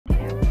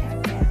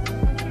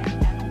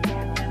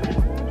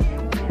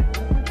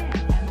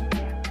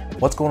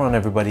What's going on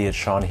everybody, it's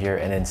Sean here,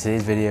 and in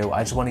today's video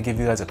I just want to give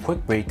you guys a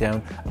quick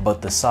breakdown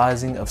about the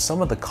sizing of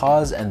some of the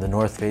Kaws and the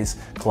North Face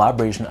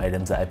collaboration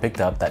items that I picked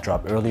up that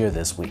dropped earlier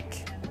this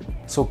week.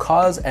 So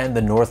Kaws and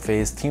the North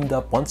Face teamed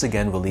up once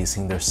again,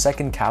 releasing their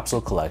second capsule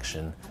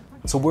collection.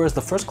 So whereas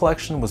the first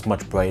collection was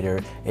much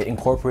brighter, it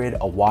incorporated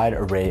a wide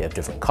array of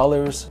different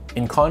colors.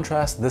 In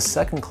contrast, this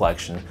second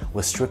collection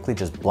was strictly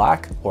just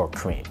black or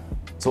cream.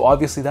 So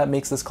obviously that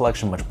makes this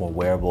collection much more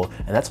wearable,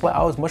 and that's why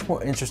I was much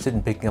more interested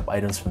in picking up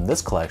items from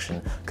this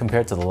collection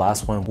compared to the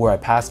last one where I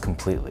passed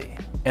completely.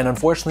 And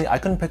unfortunately, I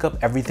couldn't pick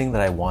up everything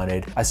that I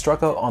wanted. I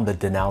struck out on the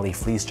Denali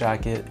fleece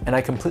jacket, and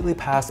I completely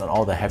passed on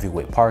all the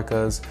heavyweight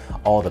parkas,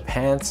 all the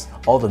pants,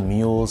 all the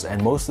mules,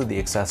 and most of the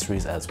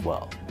accessories as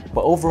well.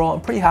 But overall,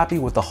 I'm pretty happy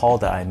with the haul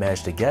that I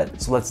managed to get,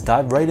 so let's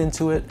dive right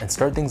into it and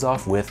start things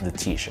off with the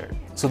t-shirt.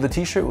 So the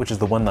t-shirt, which is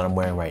the one that I'm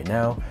wearing right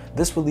now,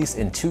 this released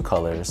in two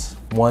colors,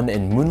 one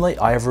in Moonlight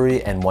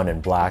Ivory and one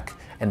in black,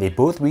 and they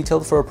both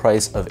retailed for a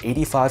price of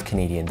 85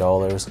 Canadian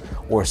dollars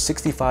or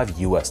 65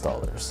 US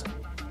dollars.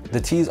 The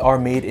tees are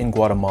made in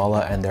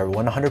Guatemala and they're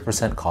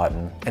 100%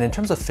 cotton, and in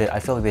terms of fit, I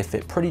feel like they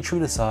fit pretty true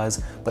to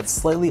size, but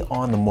slightly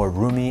on the more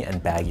roomy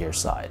and baggier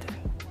side.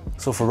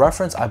 So for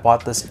reference, I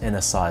bought this in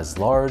a size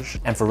large,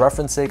 and for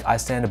reference sake, I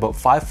stand about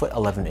 5 foot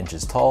 11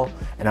 inches tall,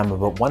 and I'm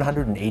about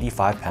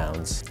 185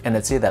 pounds, and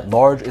I'd say that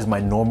large is my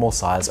normal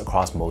size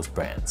across most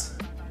brands.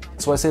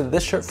 So I say that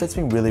this shirt fits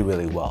me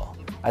really well.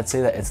 I'd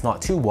say that it's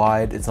not too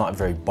wide, it's not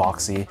very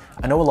boxy.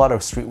 I know a lot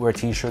of streetwear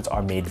t-shirts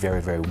are made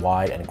very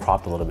wide and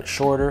cropped a little bit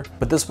shorter,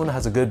 but this one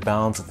has a good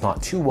balance. It's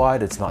not too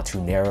wide, it's not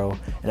too narrow,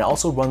 and it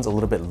also runs a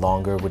little bit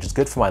longer, which is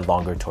good for my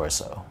longer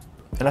torso.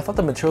 And I thought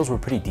the materials were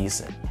pretty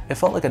decent. It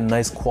felt like a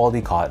nice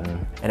quality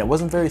cotton, and it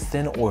wasn't very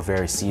thin or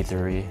very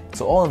see-through.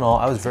 So all in all,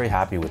 I was very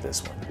happy with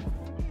this one.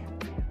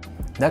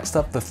 Next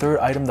up, the third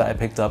item that I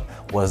picked up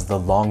was the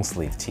long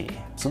sleeve tee.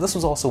 So this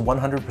was also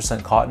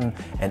 100% cotton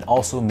and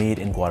also made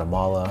in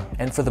Guatemala.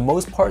 And for the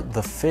most part,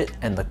 the fit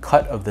and the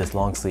cut of this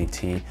long sleeve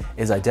tee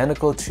is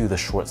identical to the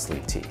short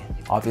sleeve tee.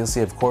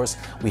 Obviously, of course,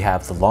 we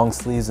have the long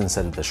sleeves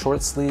instead of the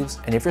short sleeves.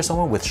 And if you're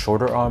someone with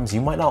shorter arms,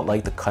 you might not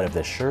like the cut of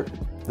this shirt.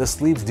 The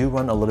sleeves do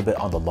run a little bit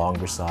on the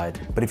longer side,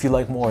 but if you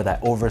like more of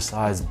that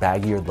oversized,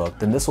 baggier look,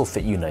 then this will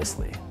fit you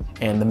nicely.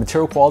 And the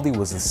material quality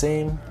was the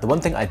same. The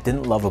one thing I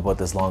didn't love about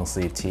this long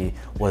sleeve tee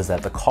was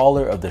that the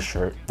collar of the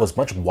shirt was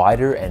much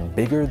wider and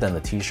bigger than the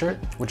t-shirt,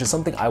 which is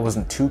something I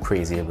wasn't too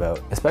crazy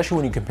about, especially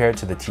when you compare it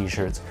to the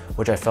t-shirts,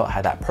 which I felt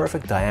had that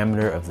perfect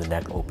diameter of the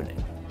neck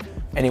opening.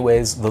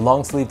 Anyways, the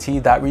long sleeve tee,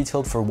 that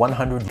retailed for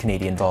 100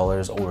 Canadian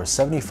dollars or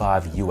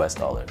 75 US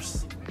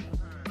dollars.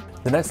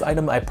 The next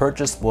item I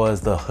purchased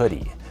was the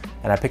hoodie,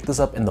 and I picked this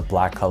up in the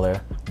black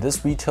color.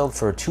 This retailed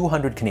for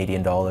 200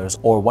 Canadian dollars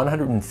or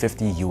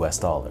 150 US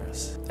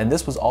dollars. And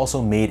this was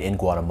also made in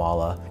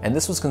Guatemala, and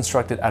this was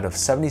constructed out of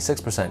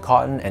 76%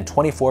 cotton and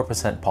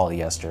 24%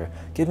 polyester,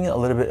 giving it a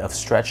little bit of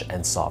stretch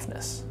and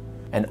softness.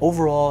 And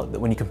overall,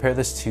 when you compare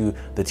this to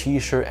the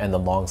t-shirt and the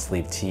long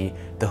sleeve tee,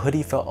 the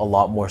hoodie felt a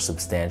lot more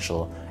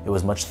substantial. It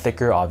was much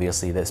thicker,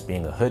 obviously, this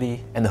being a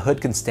hoodie, and the hood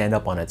can stand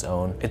up on its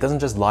own. It doesn't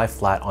just lie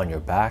flat on your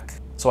back.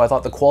 So I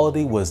thought the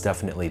quality was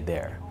definitely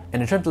there.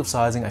 And in terms of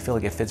sizing, I feel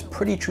like it fits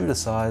pretty true to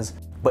size,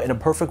 but in a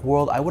perfect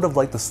world, I would have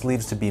liked the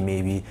sleeves to be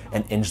maybe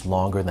an inch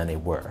longer than they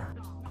were.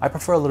 I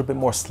prefer a little bit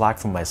more slack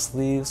from my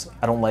sleeves.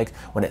 I don't like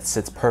when it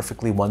sits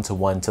perfectly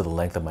one-to-one to the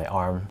length of my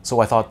arm. So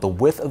I thought the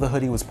width of the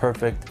hoodie was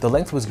perfect. The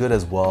length was good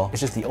as well.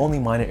 It's just the only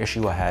minor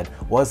issue I had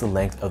was the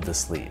length of the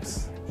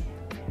sleeves.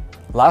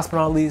 Last but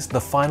not least, the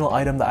final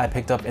item that I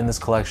picked up in this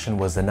collection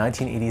was the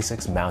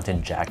 1986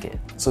 mountain jacket.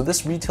 So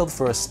this retailed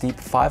for a steep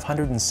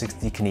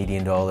 560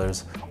 Canadian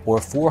dollars or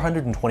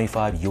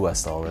 425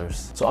 US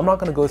dollars. So I'm not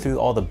going to go through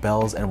all the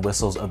bells and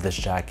whistles of this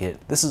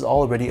jacket. This is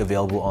all already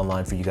available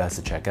online for you guys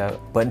to check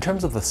out. But in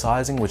terms of the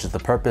sizing, which is the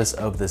purpose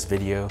of this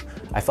video,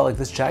 I felt like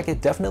this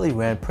jacket definitely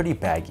ran pretty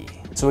baggy.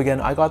 So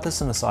again, I got this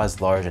in a size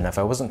large, and if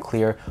I wasn't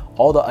clear,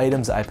 all the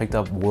items that I picked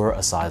up were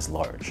a size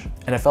large.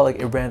 And I felt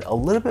like it ran a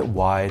little bit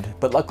wide,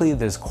 but luckily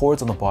there's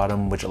cords on the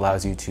bottom which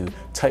allows you to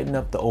tighten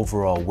up the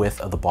overall width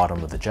of the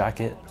bottom of the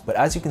jacket. But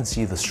as you can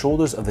see, the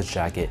shoulders of this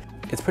jacket,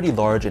 it's pretty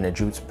large and it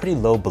droops pretty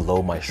low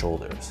below my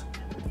shoulders.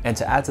 And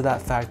to add to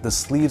that fact, the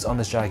sleeves on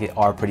this jacket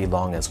are pretty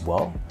long as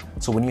well.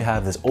 So when you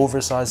have this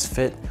oversized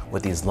fit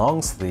with these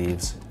long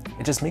sleeves,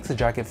 it just makes the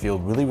jacket feel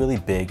really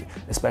big,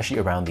 especially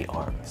around the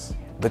arms.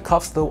 The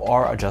cuffs though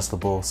are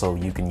adjustable, so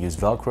you can use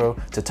Velcro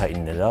to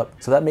tighten it up.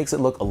 So that makes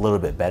it look a little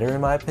bit better in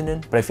my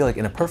opinion. But I feel like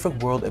in a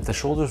perfect world, if the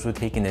shoulders were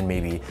taken in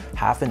maybe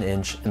half an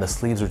inch and the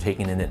sleeves were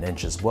taken in an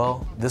inch as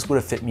well, this would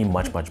have fit me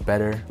much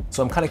better.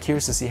 So I'm kind of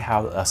curious to see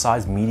how a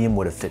size medium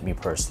would have fit me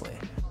personally.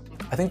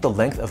 I think the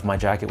length of my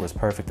jacket was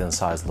perfect in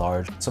size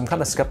large, so I'm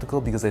kind of skeptical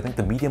because I think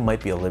the medium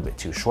might be a little bit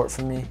too short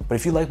for me. But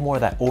if you like more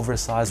of that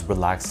oversized,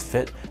 relaxed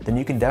fit, then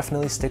you can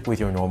definitely stick with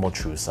your normal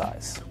true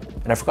size.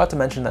 And I forgot to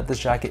mention that this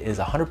jacket is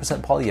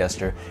 100%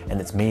 polyester and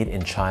it's made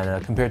in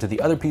China compared to the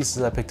other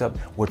pieces I picked up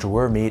which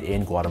were made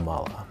in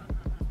Guatemala.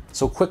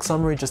 So quick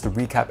summary just to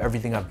recap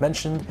everything I've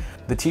mentioned.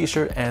 The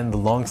t-shirt and the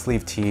long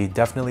sleeve tee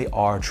definitely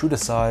are true to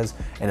size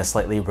in a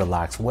slightly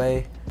relaxed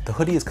way. The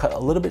hoodie is cut a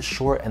little bit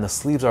short and the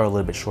sleeves are a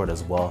little bit short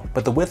as well.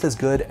 But the width is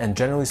good and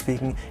generally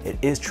speaking, it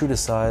is true to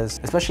size,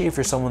 especially if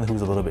you're someone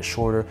who's a little bit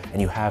shorter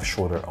and you have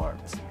shorter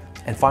arms.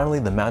 And finally,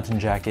 the mountain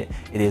jacket,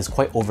 it is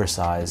quite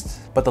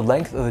oversized, but the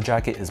length of the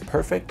jacket is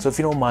perfect. So if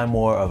you don't mind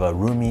more of a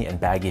roomy and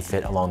baggy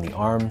fit along the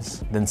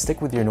arms, then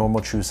stick with your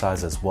normal true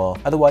size as well.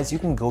 Otherwise, you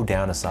can go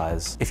down a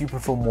size if you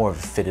prefer more of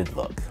a fitted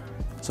look.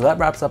 So that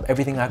wraps up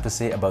everything I have to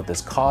say about this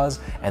Kaws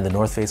and the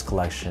North Face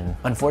collection.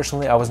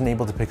 Unfortunately, I wasn't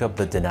able to pick up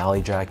the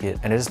Denali jacket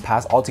and I just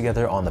passed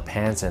altogether on the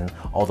pants and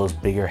all those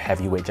bigger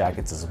heavyweight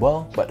jackets as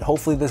well. But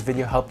hopefully this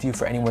video helped you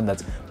for anyone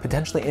that's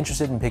potentially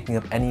interested in picking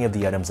up any of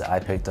the items that I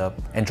picked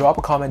up. And drop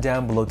a comment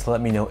down below to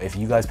let me know if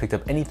you guys picked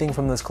up anything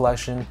from this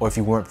collection or if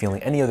you weren't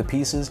feeling any of the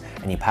pieces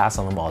and you passed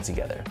on them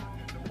altogether.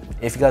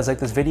 If you guys like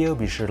this video,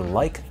 be sure to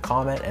like,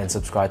 comment, and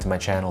subscribe to my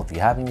channel if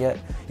you haven't yet.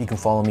 You can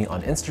follow me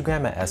on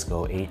Instagram at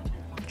esco8.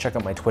 Check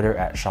out my Twitter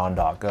at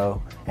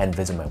sean.go and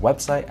visit my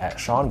website at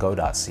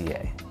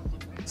seango.ca.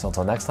 So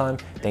until next time,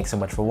 thanks so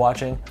much for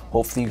watching.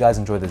 Hopefully you guys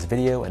enjoyed this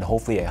video and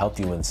hopefully it helped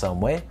you in some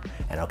way,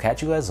 and I'll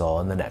catch you guys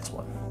all in the next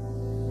one.